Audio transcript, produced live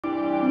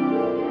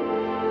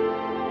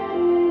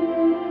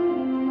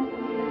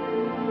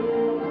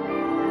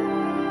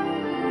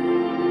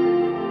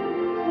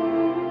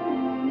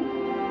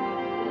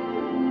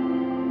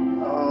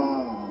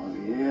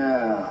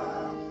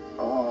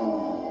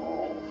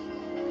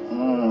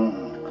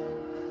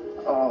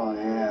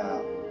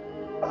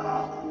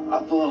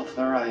both,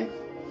 all right.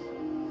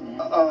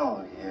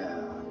 Oh,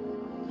 yeah.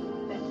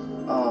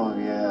 Oh,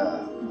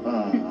 yeah.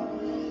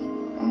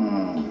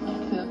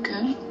 Feel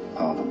good?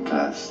 Oh, the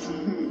best.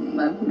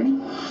 Love me?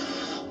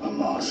 The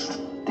most.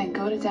 Then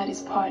go to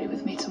Daddy's party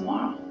with me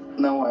tomorrow.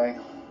 No way.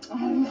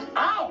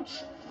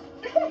 Ouch!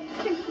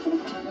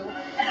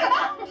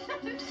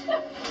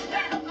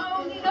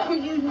 Oh, no,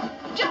 you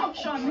don't,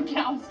 Sean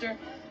McAllister.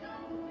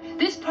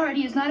 This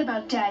party is not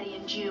about Daddy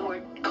and Jew or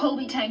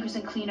Colby Tankers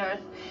and Clean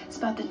Earth. It's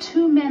about the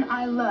two men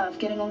I love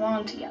getting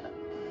along together.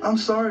 I'm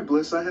sorry,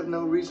 Bliss. I have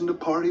no reason to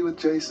party with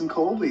Jason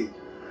Colby.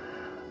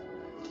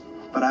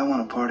 But I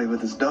want to party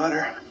with his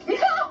daughter.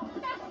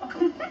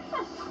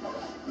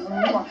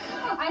 No!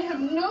 I have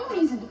no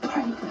reason to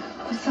party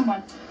with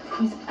someone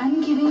who's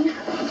ungiving,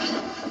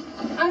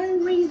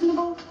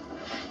 unreasonable,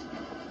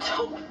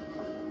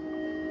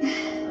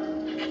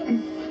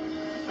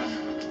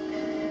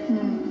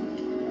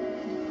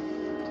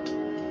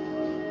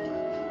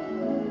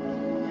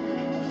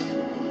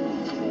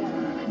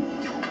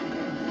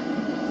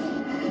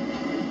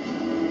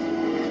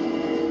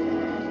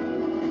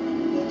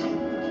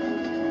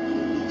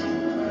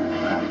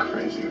 I'm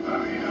crazy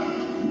about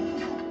you.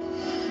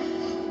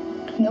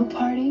 No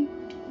party,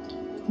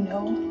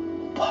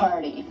 no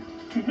party.